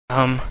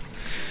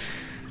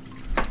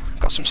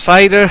Got some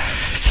cider,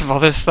 some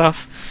other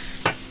stuff.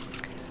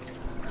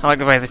 I like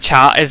the way the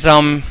chat is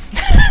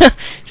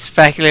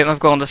speculating I've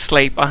gone to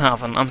sleep. I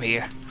haven't, I'm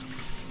here.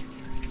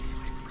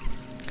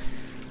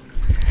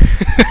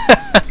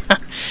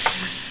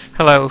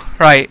 Hello,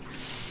 right.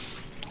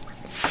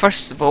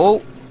 First of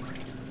all,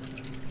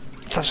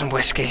 let's have some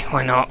whiskey,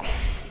 why not?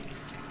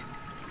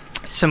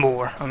 Some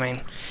more, I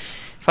mean.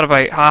 I've had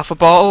about half a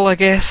bottle, I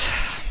guess.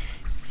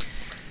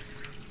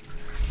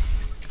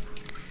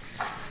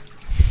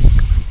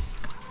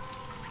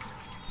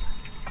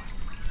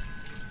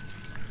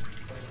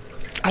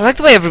 I like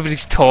the way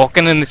everybody's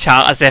talking in the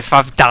chat as if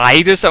I've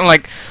died or something,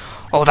 like,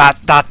 oh,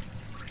 that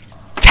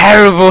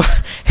terrible,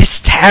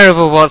 it's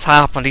terrible what's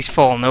happened, he's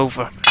fallen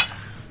over.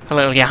 A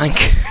little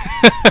yank.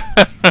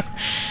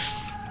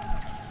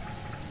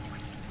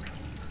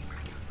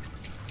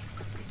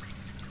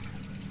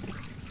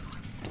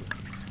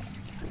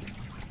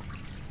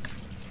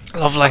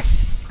 Lovely.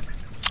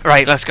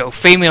 Right, let's go.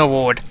 Female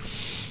ward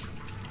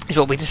is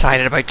what we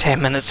decided about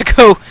 10 minutes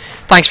ago.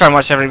 Thanks very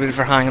much everybody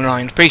for hanging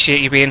around.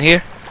 Appreciate you being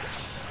here.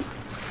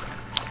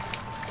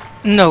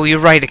 No, you're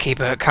right to keep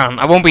it at can.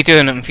 I won't be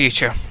doing it in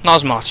future. Not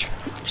as much.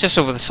 It's just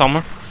over the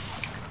summer.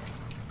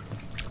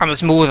 And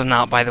it's more than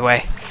that, by the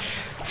way.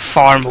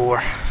 Far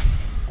more.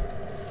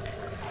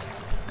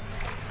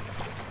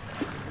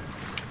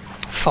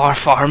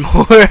 Far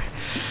more.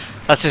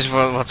 That's just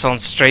what's on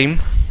stream.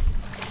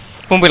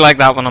 Won't be like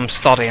that when I'm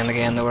studying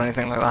again or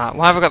anything like that.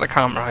 Why have I got the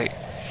camera out?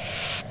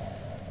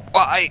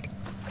 Why?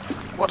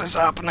 What is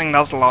happening?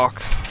 That's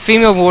locked.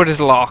 Female ward is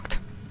locked.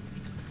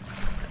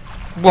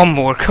 One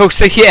more,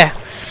 Kosa, yeah.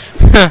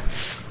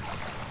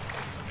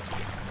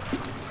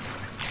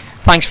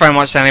 Thanks very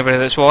much to anybody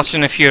that's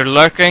watching. If you're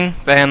lurking,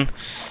 then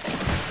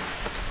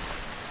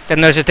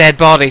there's a dead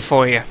body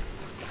for you.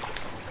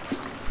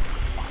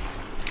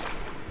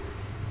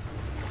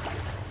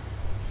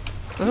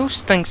 Are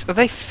those things, are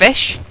they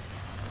fish?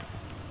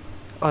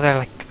 Oh,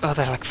 they're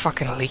like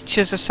fucking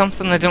leeches or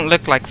something. They don't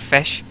look like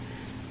fish.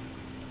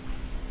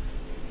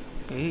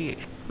 Ew.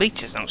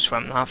 Leeches don't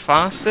swim that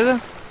fast, do they?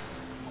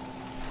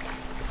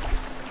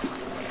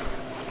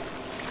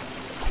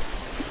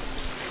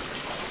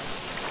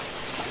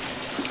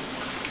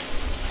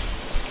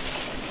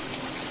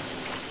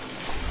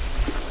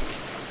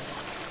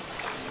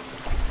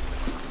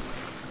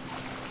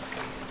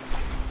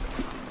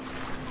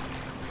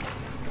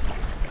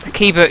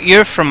 But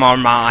you're from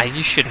Armagh,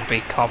 you shouldn't be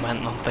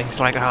commenting on things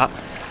like that.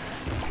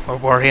 Or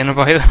worrying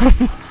about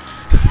them.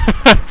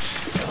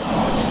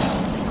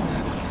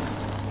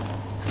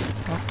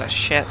 What the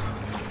shit?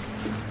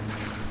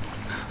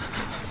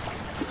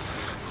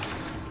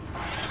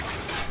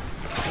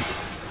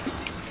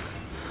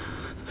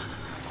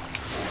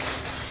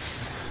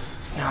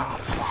 No,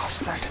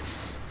 bastard.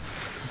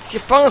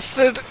 You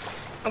bastard!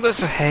 Oh,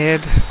 there's a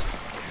head.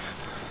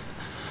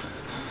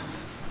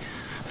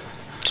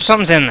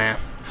 Something's in there.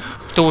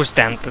 Door's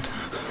dented.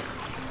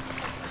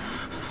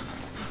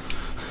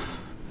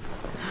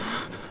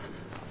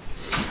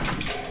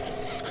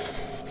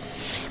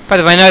 By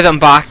the way, now that I'm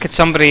back, could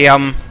somebody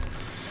oh,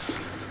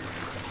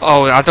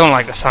 I don't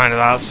like the sound of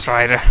that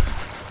strider.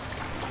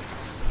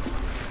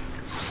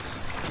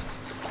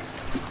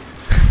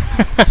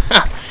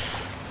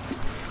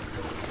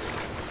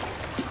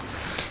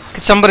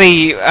 Could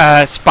somebody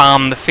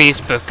spam the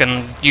Facebook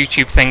and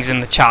YouTube things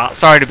in the chat?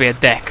 Sorry to be a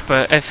dick,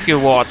 but if you're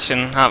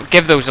watching,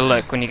 give those a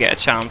look when you get a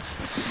chance.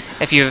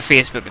 If you have a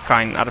Facebook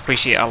account, I'd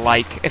appreciate a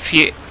like if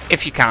you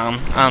can,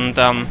 and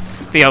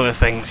the other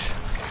things.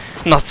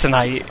 Not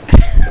tonight.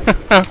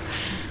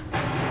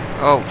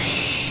 Oh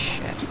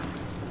shit!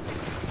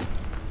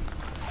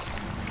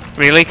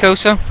 Really,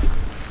 Kosa?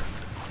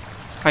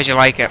 How'd you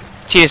like it?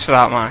 Cheers for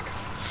that, Mark.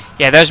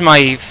 Yeah, there's my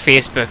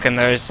Facebook, and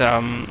there's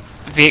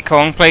Viet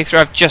Cong playthrough.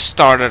 I've just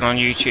started on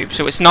YouTube,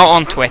 so it's not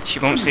on Twitch.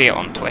 You won't see it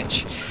on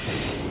Twitch.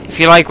 If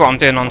you like what I'm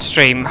doing on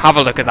stream, have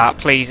a look at that,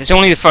 please. It's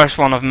only the first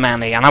one of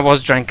many, and I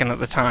was drinking at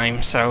the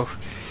time, so...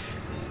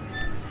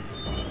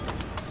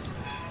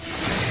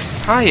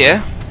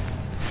 Hiya.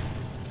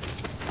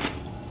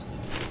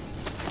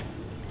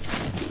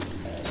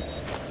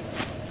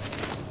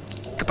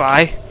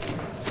 Goodbye.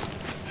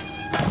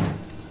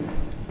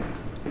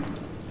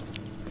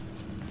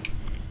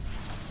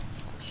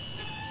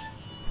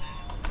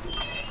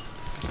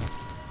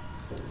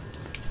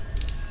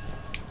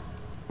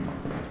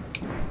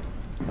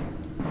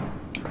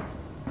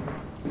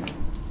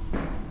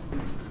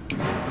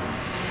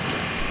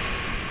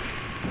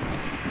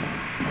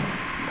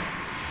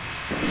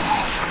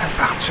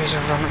 Batteries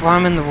are running. Why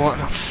am I in the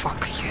water? Oh,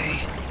 fuck you.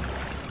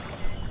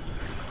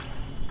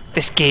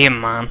 This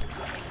game, man.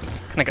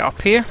 Can I get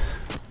up here?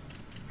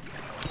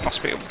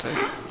 Must be able to.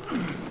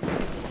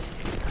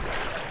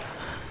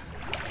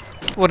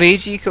 What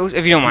age are you, Coach?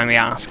 If you don't mind me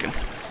asking.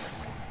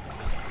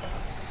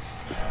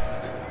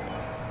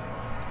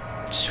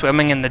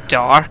 Swimming in the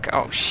dark?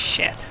 Oh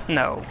shit.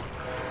 No.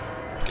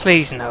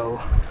 Please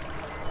no.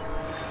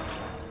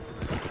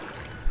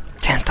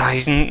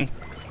 10,000.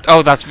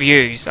 Oh, that's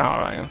views.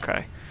 Alright,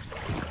 okay.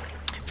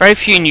 Very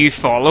few new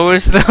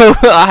followers though.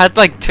 I had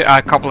like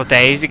a couple of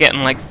days of getting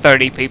like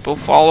 30 people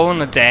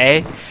following a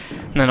day,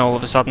 and then all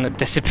of a sudden it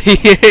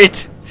disappeared.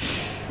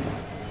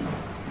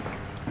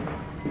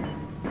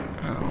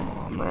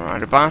 Oh, I'm running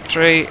out of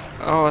battery.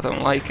 Oh, I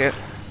don't like it.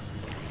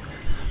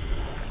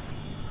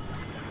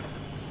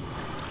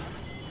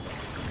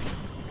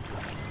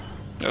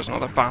 There's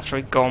another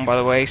battery gone by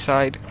the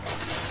wayside.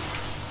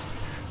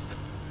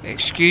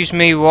 Excuse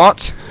me,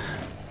 what?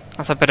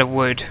 That's a bit of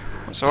wood.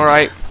 It's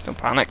alright, don't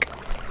panic.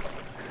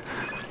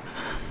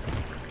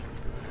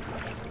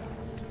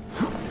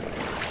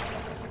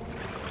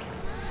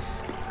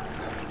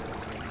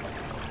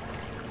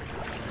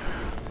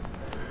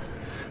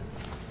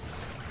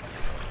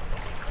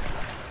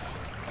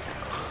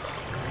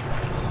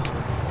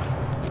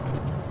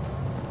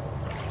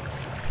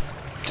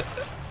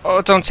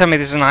 Oh, don't tell me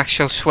there's an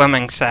actual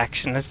swimming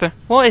section, is there?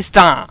 What is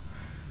that?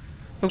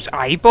 Those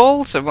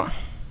eyeballs? Or what?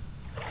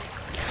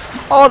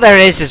 Oh, there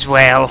is as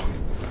well.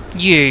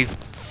 You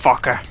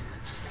fucker.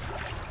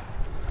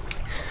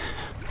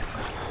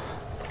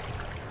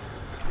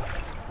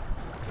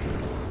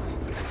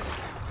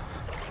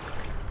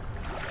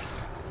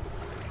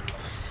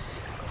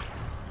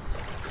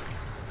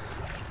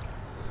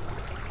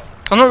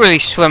 I'm not really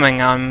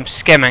swimming, I'm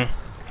skimming.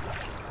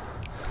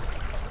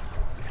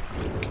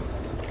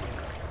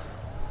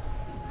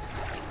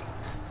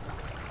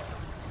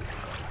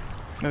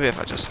 Maybe if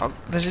I just hug.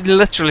 There's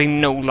literally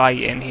no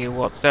light in here.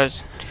 What?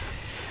 There's.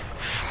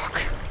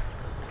 Fuck.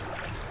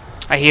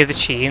 I hear the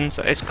chains.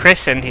 Is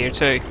Chris in here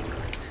too?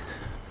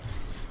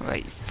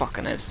 Right, he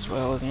fucking is as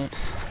well, isn't it?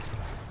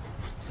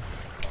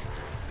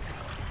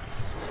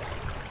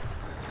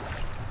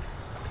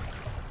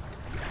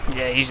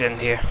 Yeah, he's in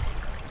here.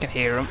 I can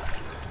hear him.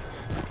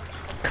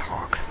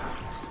 Cock.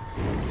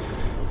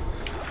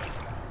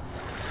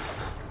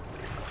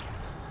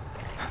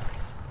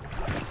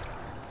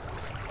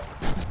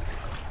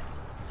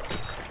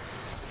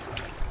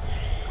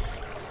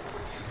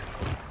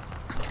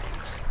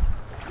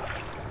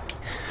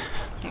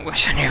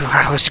 Wish I knew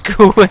where I was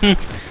going.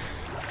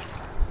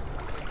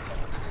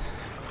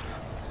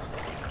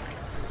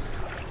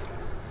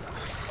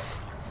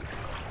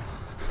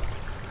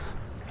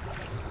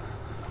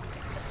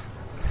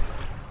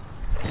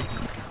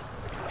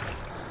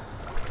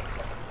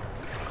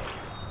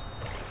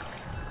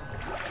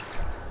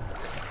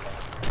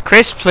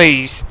 Chris,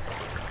 please.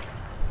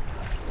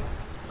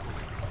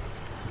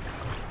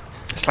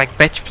 It's like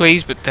bitch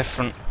please, but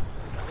different.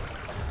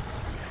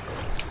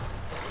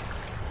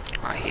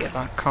 I hear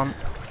that cunt.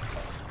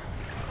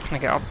 Can I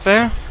get up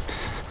there?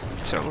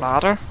 Is there a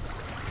ladder?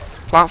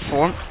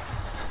 Platform?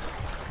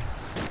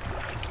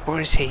 Where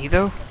is he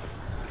though?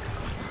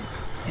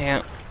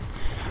 Yeah.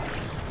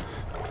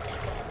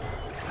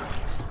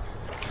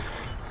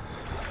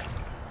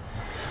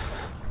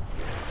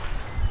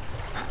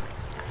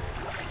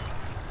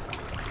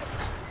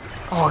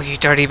 Oh, you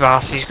dirty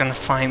bastard, he's gonna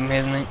find me,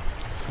 isn't he?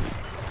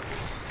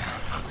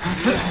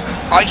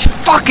 Oh, he's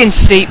fucking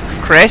steep,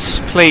 Chris,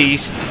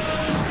 please.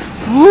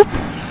 Whoop!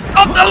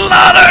 Up the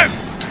ladder!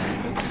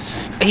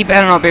 He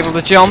better not be able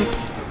to jump.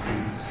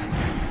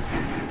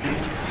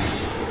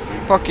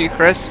 Fuck you,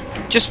 Chris.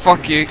 Just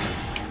fuck you.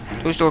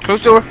 Close door,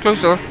 close door,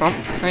 close door.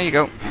 Oh, there you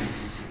go.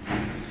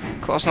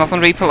 Cost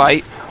nothing to be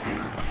polite.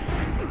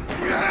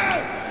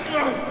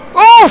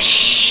 Oh,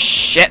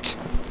 shit!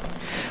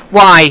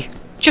 Why?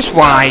 Just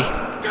why?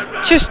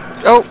 Just...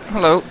 Oh,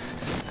 hello.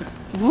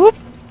 Whoop.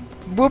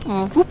 Whoop,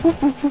 whoop, whoop,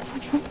 whoop, whoop,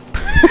 whoop.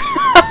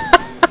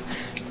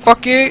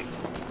 Fuck you.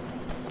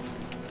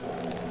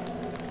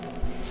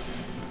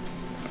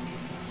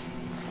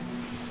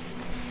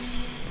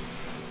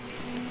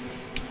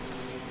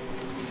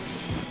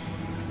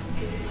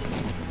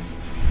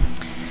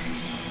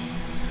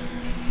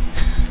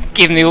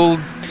 Give me the old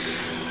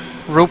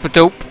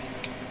rope-a-dope.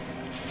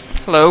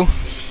 Hello.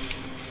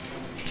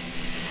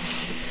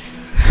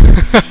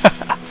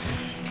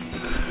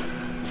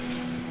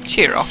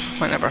 Cheer up,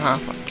 might never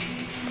happen.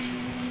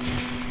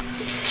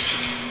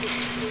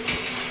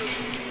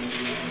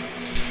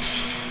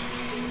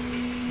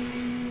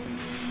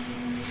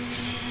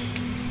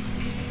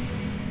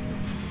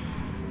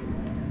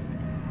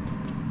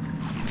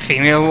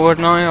 Female ward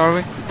now, are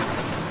we?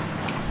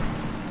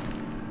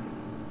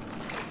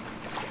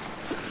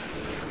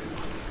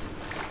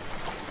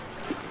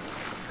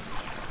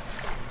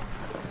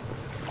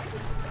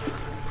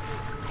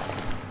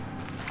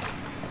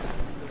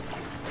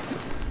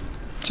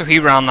 So he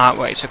ran that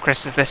way, so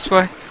Chris is this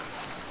way?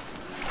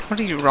 Where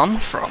did he run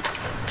from?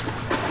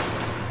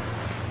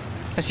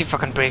 Unless he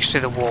fucking breaks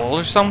through the wall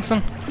or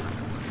something?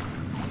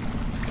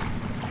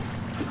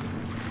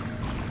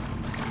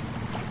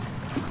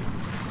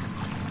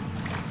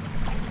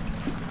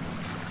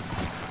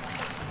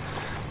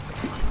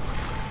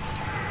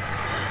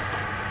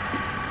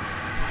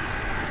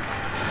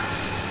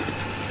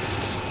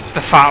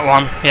 The fat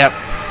one, yep.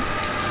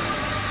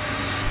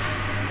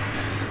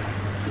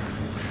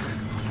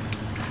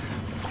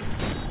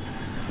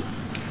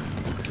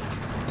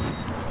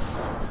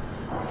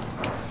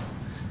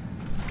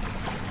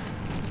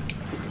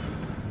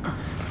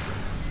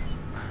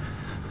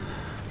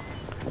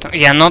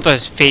 Yeah, not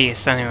his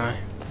face, anyway.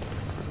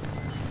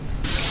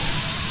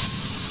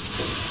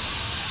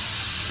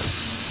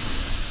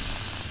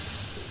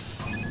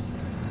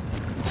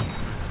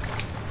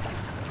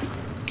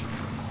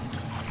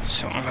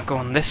 So am I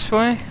going this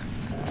way?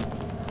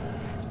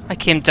 I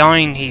came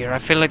down here. I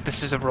feel like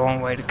this is the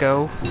wrong way to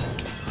go.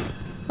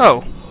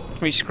 Oh,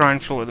 reach the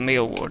ground floor of the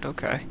mail ward,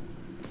 okay.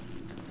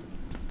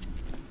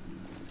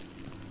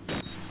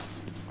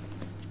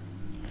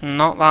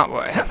 Not that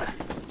way.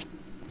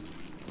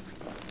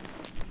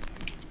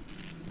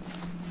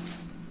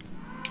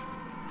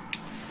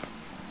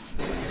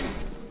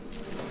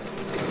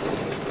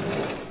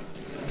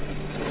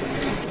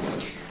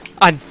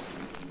 I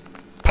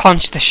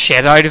punched the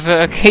shit out of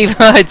it, okay?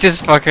 I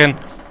just fucking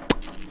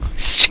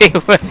straight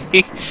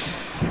away.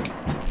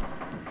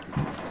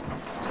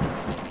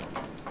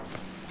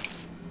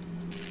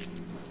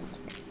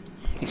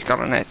 He's got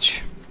an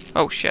itch.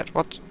 Oh shit,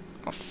 what?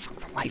 Oh fuck,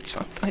 the lights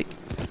went tight.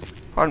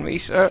 Pardon me,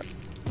 sir.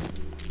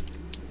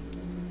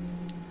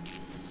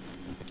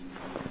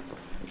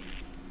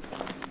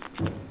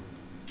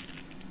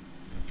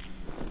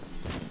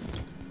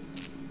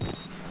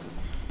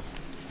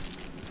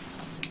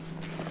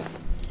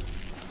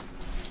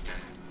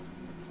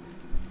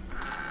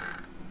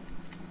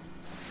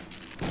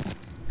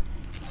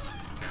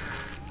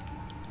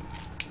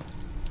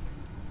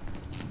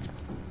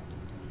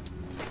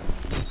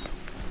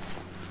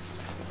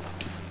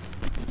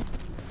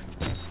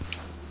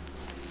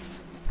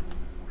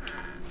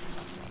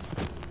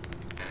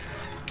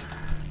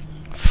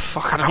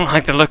 Fuck, I don't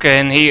like the look of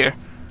in here.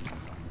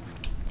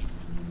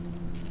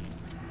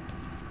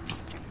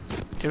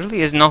 There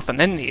really is nothing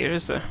in here,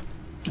 is there?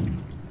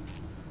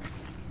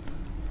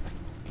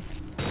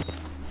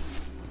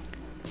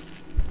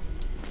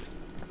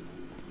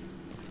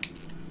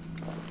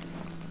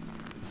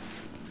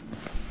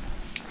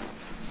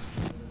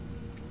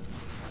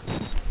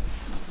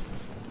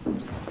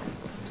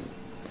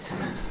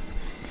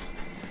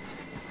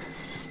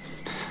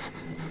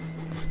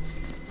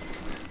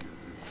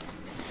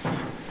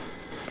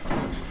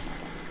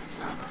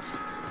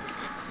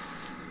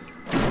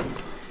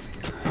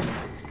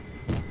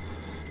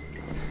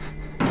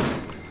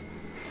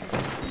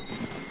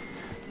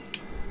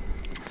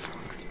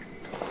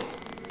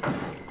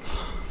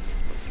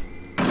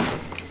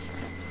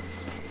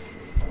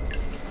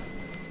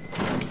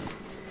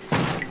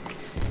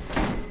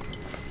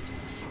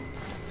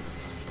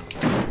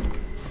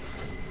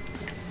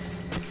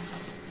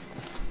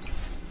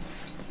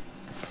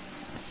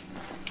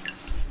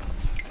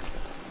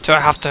 Do I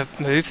have to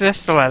move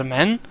this to let him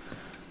in?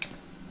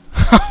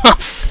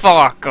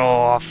 Fuck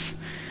off.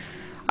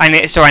 I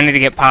need to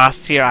get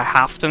past here. I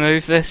have to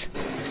move this.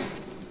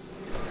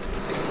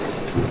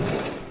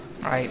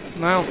 Right,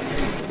 well.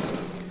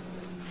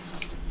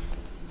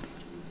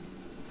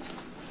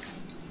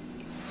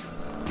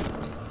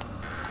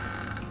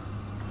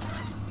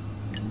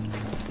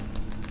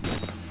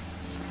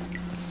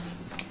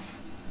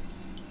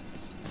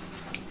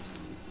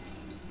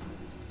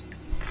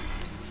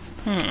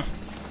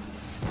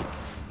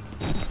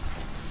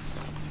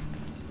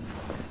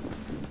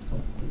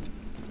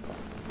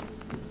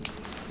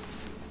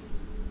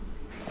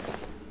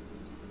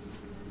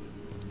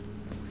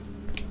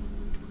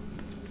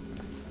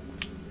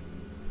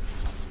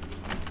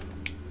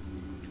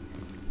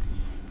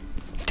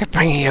 They're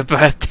bringing you a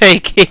birthday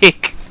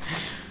cake.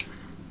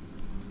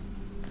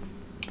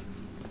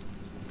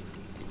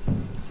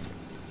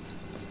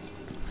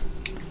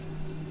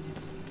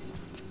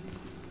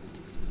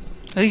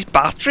 Are these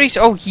batteries?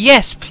 Oh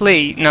yes,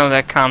 please. No,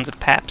 they're cans of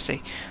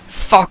Pepsi.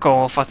 Fuck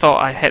off, I thought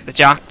I hit the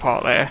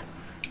jackpot there.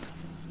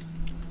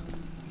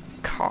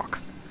 Cock.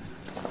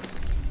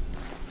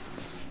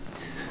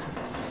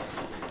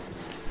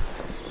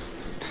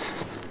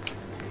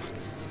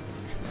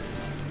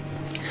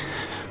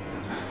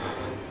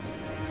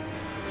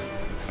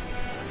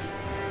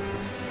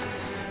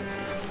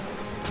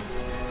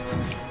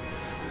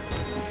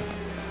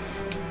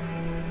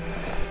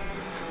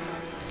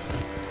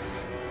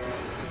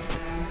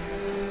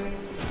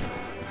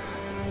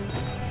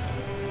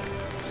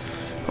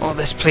 Oh,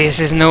 this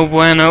place is no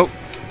bueno.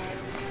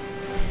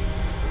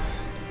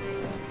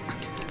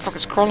 Fuck,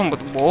 it's crawling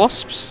with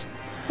wasps?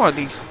 What are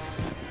these?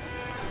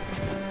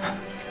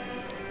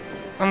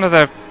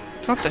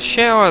 What the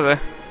shit are they?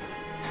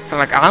 They're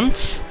like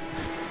ants?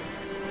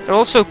 They're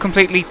also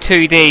completely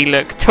 2D,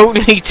 look.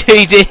 Totally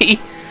 2D.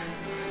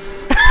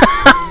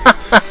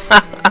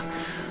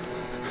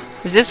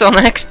 Is this on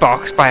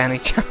Xbox by any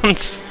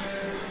chance?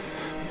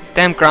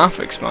 Damn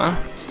graphics, man.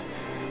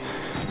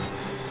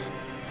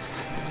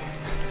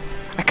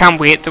 I can't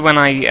wait to when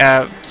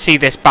I see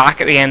this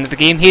back at the end of the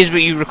game. Here's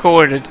what you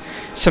recorded.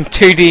 Some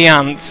 2D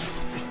ants.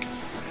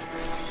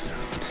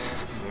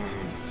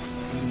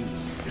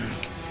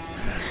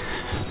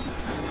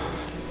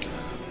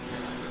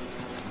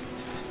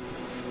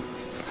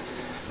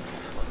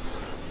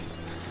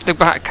 Look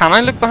back. Can I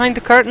look behind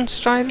the curtain,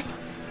 Strider?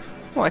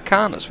 Oh, I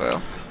can as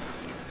well.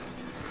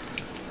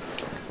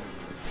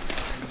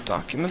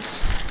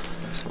 Documents.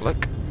 Let's have a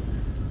look.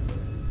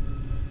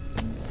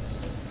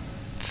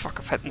 fuck,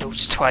 I've hit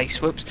notes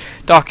twice. Whoops.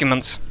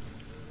 Documents.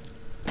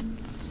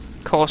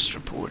 Cost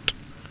report.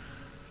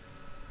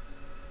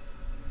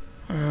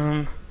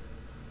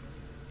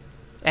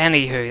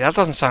 Anywho, that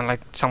doesn't sound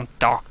like some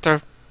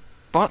doctor.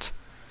 What?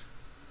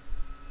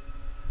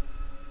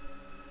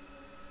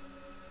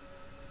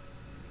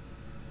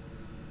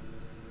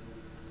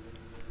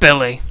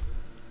 Billy.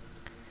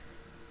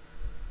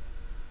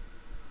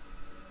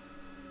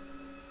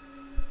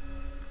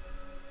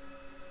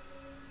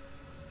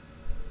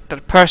 That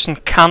a person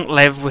can't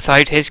live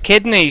without his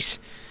kidneys.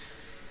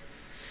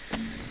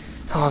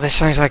 Oh, this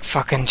sounds like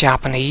fucking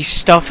Japanese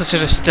stuff. The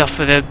sort of stuff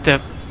that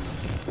the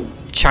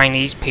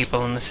Chinese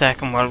people in the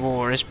Second World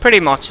War is pretty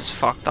much as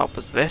fucked up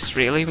as this,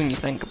 really, when you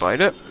think about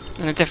it.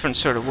 In a different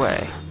sort of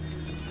way.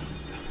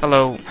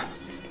 Although,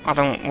 I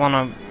don't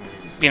want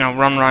to, you know,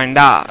 run around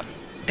that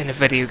in a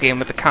video game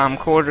with a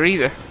camcorder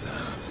either.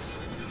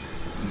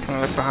 Can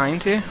I look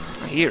behind here?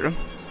 I hear him.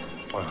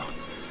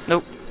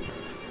 Nope.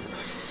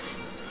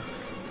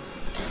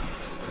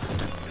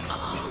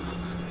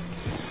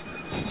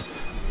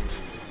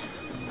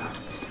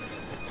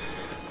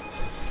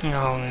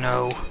 Oh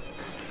no.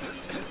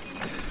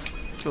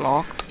 It's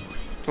locked.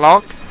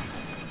 Locked?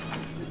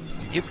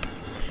 Yep.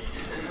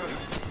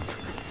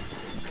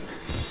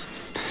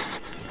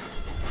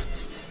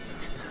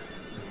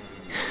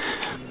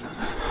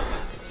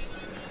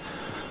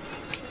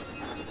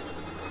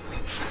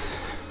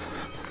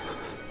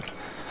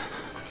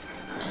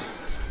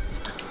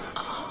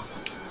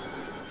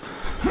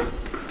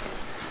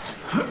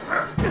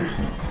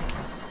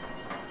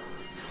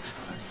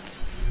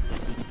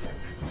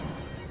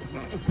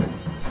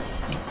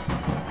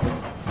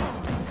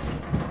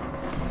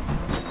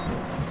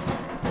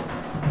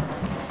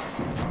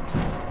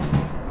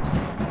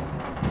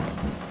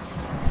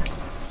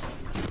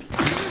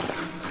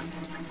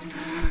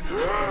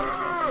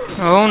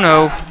 Oh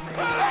no.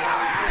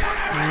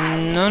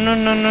 No, no,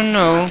 no, no,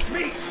 no.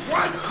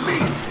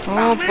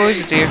 Oh,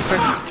 boys, dear.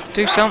 Quick,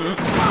 do something.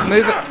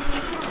 Move it.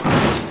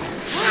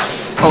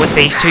 Oh, it's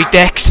these two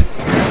dicks.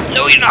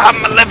 No, you're not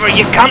having my liver.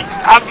 You can't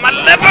have my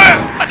liver.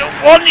 I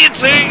don't want you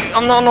to.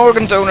 I'm not an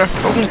organ donor.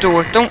 Open the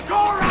door. Don't.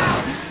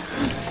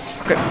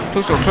 Okay,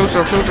 close door, close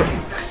door, close door.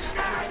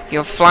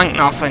 You'll flank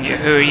nothing, you.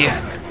 Who are you?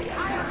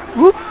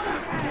 Whoop.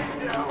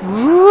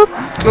 Whoop.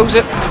 Close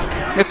it.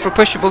 Look for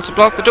pushable to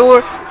block the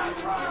door.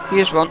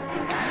 Here's one.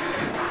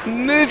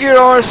 Move your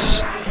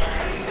arse.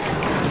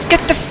 Get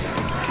the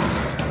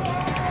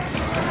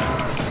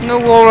no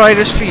wall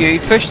riders for you.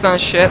 Push that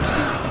shit.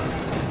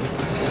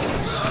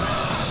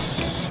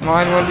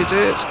 Smile while you do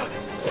it.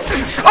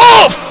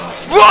 Oh!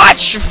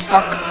 What? You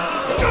fuck.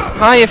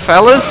 Hiya,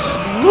 fellas.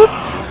 Whoop.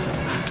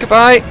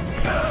 Goodbye.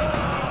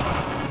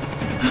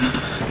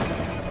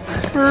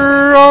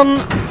 Run.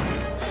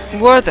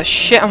 Where the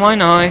shit am I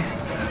now?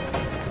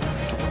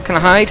 Can I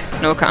hide?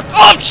 No, I can't.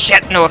 Oh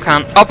shit! No, I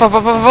can't. Up, up,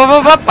 up, up,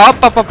 up, up,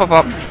 up, up, up, up,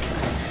 up.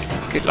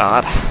 Good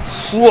lad.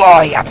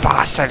 Whoa, you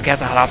bastard! Get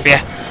that up,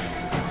 yeah.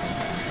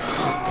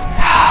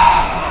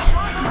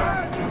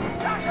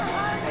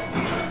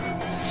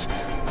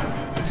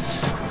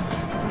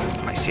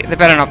 I see. They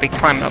better not be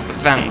climbing up the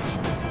vents.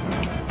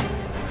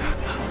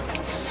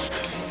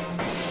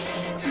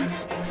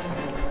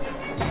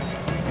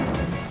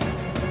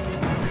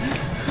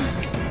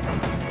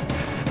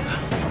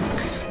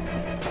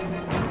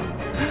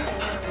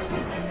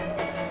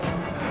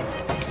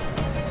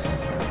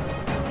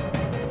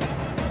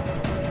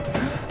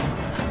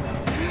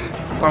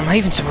 Where am I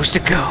even supposed to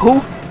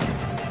go?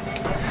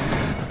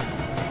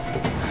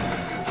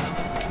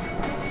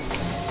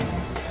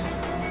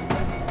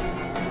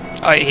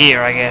 Out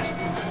here, I guess.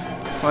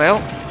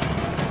 Well.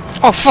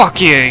 Oh, fuck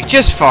you.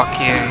 Just fuck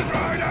you.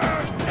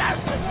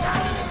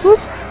 Whoop.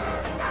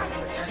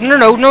 No,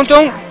 no, no,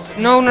 don't.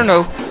 No, no,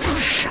 no.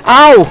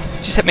 Ow!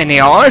 Just hit me in the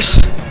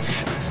arse.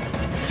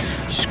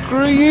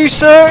 Screw you,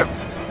 sir.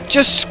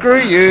 Just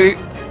screw you.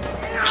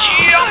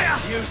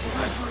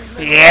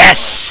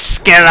 Yes!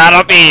 Get that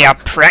up here, you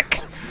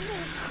prick!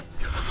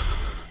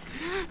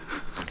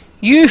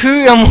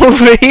 Yoo-hoo, I'm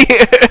over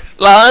here!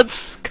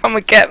 Lads, come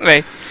and get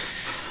me!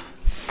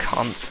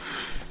 Cunts.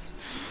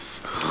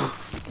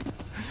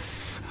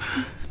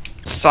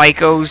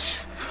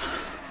 Psychos.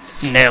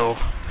 Nil.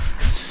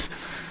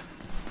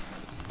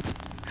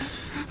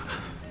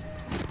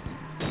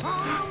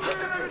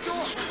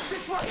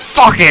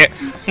 Fuck it!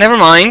 Never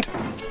mind.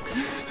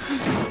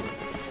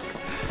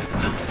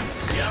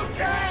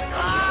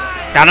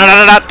 Da da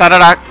da da da da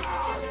da.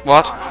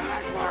 What?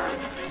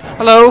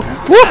 Hello?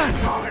 Whoop!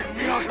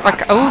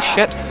 Oh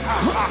shit!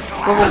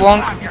 Wibble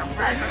wonk.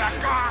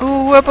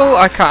 Ooh wibble!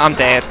 I can't. I'm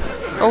dead.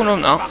 Oh no,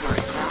 I'm not.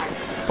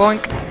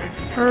 Boink.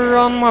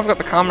 Run! I've got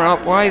the camera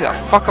up. Why the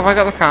fuck have I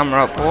got the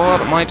camera up?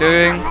 What am I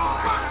doing?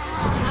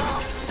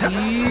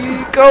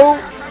 You go!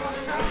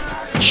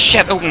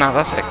 Shit! Open that.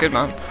 That's it. Good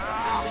man.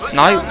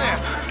 Now.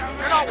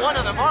 You're not one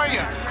of them, are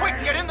you? Quick,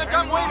 get in the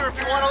dumbwaiter if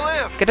you want to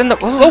live. Get in the.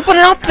 Well, open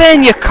it up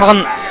then, you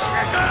cunt!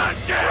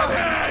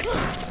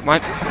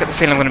 I've got the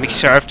feeling I'm going to be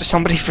served to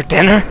somebody for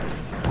dinner.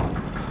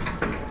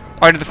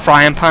 Out of the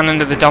frying pan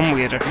into the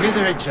dumbwaiter. You're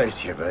the right choice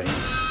here, buddy.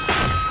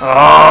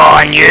 Oh,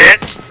 I knew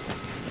it!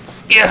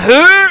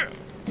 Yahoo!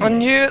 I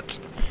knew it!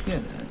 You're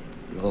that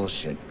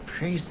bullshit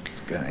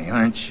priest's guy,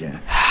 aren't you?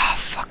 Ah,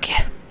 fuck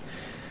you.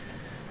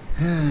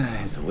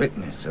 As a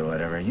witness or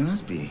whatever, you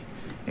must be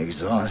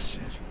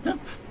exhausted. No,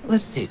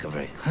 let's take a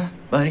break, huh,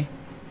 buddy?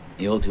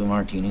 The old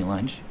 2-martini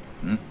lunch?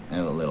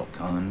 Have a little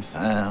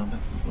confab,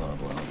 blah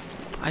blah.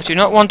 I do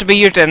not want to be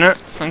your dinner,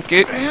 thank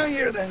you.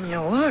 Heavier than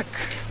you look.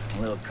 A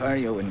little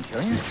cardio wouldn't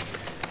kill you.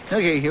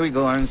 Okay, here we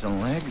go, arms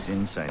and legs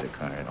inside the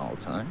car at all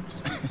times.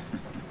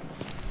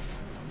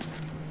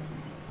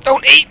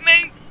 Don't eat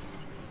me!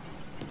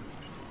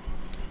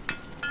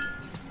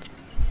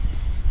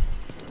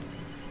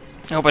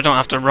 I hope I don't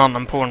have to run,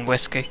 I'm pouring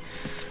whiskey.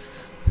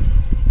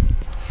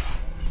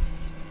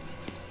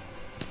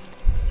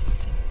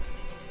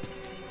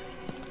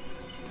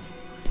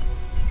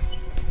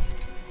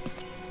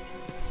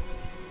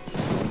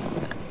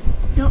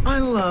 You know, I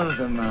love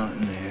the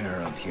mountain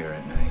air up here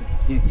at night.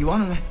 You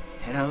want to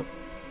head out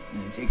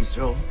and take a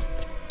stroll?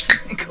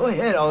 Go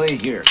ahead, I'll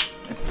wait here.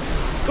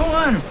 Go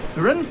on,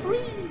 run free.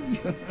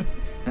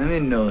 I'm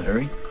in no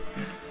hurry.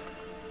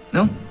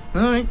 No?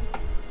 All right.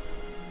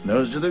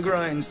 Nose to the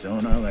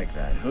grindstone, I like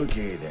that.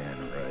 Okay then,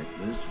 right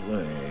this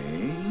way.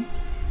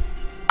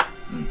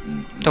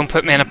 Don't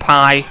put me in a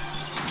pie.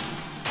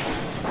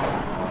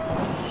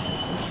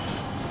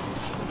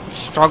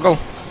 Struggle.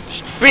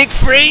 Break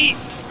free!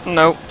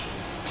 No.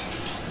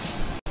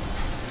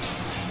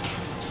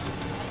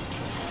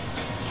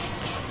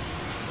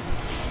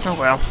 Oh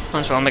well,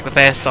 might as well make the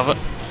best of it.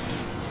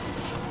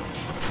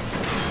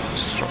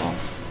 Strong.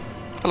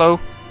 Hello.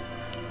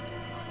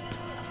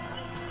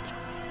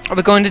 Are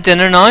we going to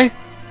dinner now?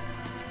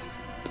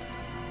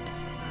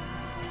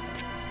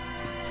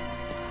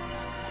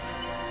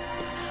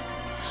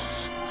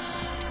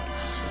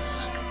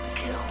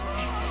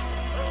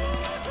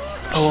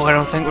 Oh, I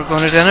don't think we're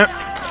going to dinner.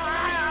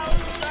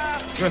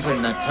 You're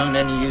putting that tongue to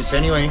any use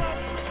anyway.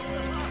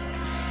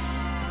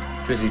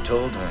 Truth be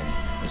told,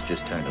 I was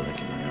just tired of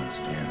licking my own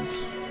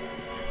stance.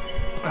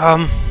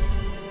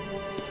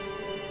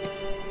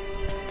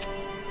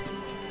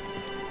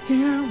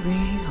 Here we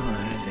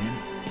are then.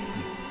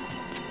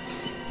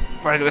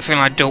 I get the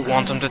feeling I don't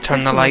want him to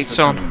turn the lights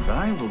on.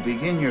 We'll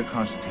begin your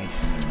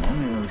consultation in a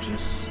moment. It'll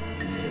just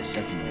give you a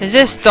second. Is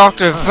this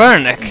Dr.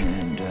 Vernick?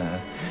 And,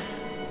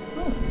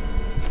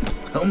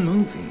 well,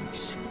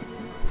 movies.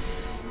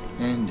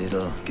 And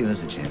it'll give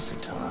us a chance to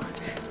talk.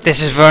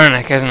 This is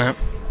Vernick, isn't it?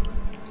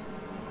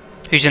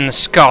 Who's in the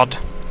Scud.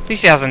 At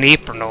least he has an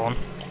apron on.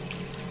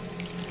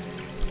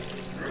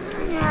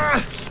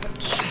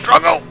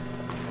 Struggle!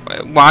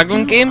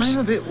 Waggling games? I'm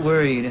a bit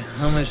worried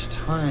how much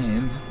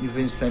time you've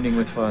been spending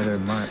with Father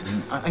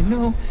Martin. I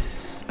know...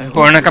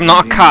 Vernick, I'm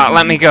not a cat,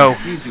 let me go.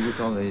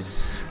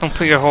 This Don't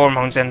put your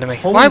hormones into me.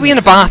 Why are we in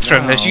a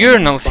bathroom? There's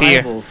urinals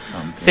here.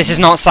 This is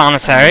not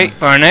sanitary,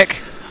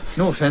 Vernick.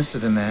 No offense to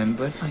the man,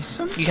 but I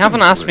sometimes You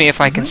haven't asked me if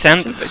I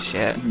consent to this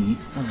yet. A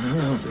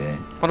little bit.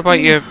 What about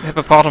your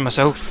hippopotamus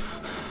oath?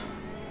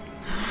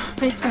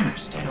 It's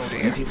understandable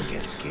when people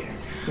get scared.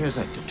 There's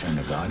like to turn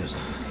to God as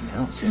everything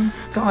else. And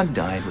God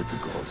died with the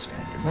gold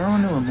standard. We're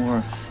on to a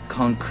more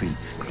concrete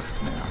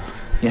faith now.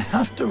 You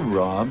have to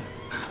rob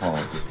Paul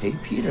to pay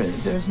Peter.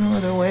 There's no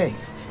other way.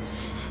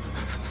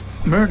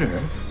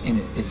 Murder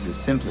is the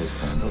simplest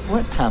form, but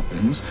what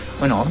happens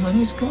when all the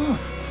money's gone?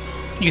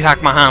 You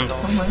hacked my hand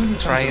off. Well, money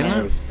becomes Try, a isn't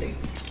matter it? of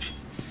faith.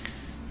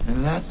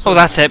 And that's Oh,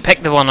 that's it.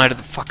 Pick the one out of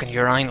the fucking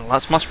urinal.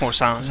 That's much more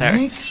sanitary.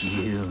 makes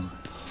you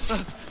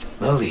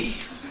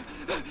believe.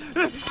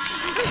 Oh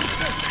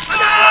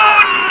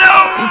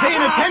You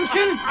paying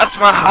attention? no! That's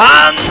my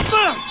hand!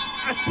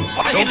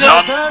 What have you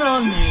done? That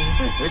on me.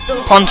 There's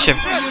still Punch him.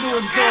 for you to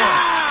absorb.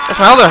 That's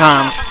my other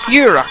hand.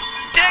 You're a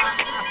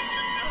dick!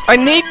 I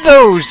need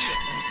those!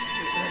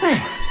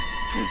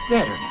 It's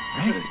better now,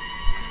 right?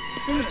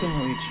 There's some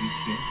way you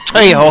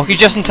Hey, Hawk, you're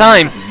just in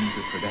time.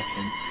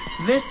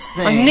 This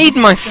thing. I need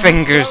my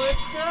fingers.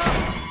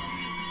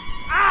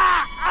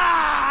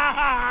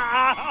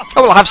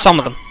 Oh, well, I'll have some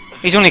of them.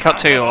 He's only cut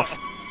 2 off.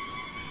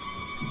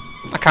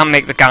 I can't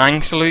make the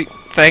gang salute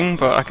thing,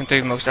 but I can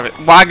do most of it.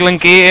 Waggling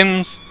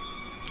games.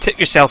 Tip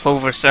yourself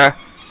over, sir.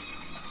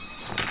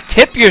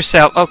 Tip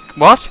yourself. Oh,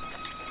 what?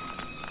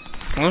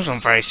 Those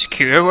weren't very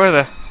secure, were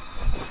they?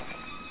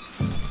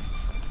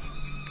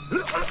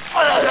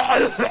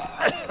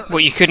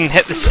 What, you couldn't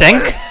hit the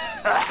sink?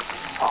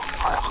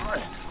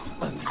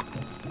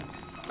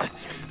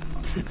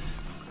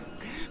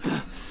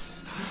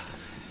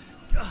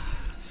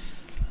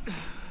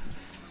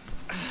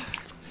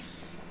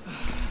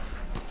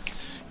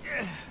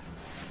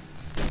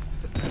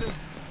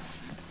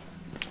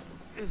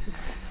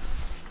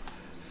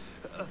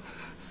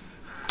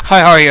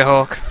 How are you,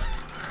 Hawk?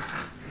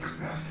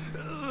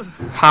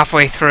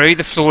 Halfway through,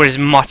 the floor is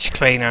much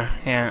cleaner,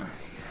 yeah.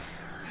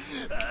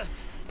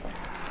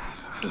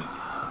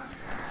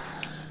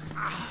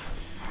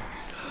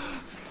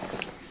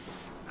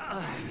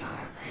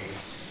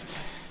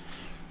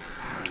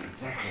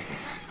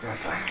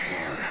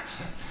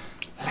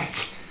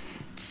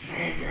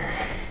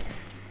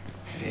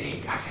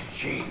 fucking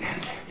cheating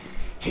and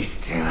he's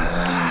still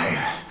alive.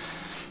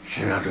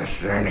 Filled with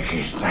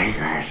Wernicke's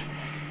nightmares.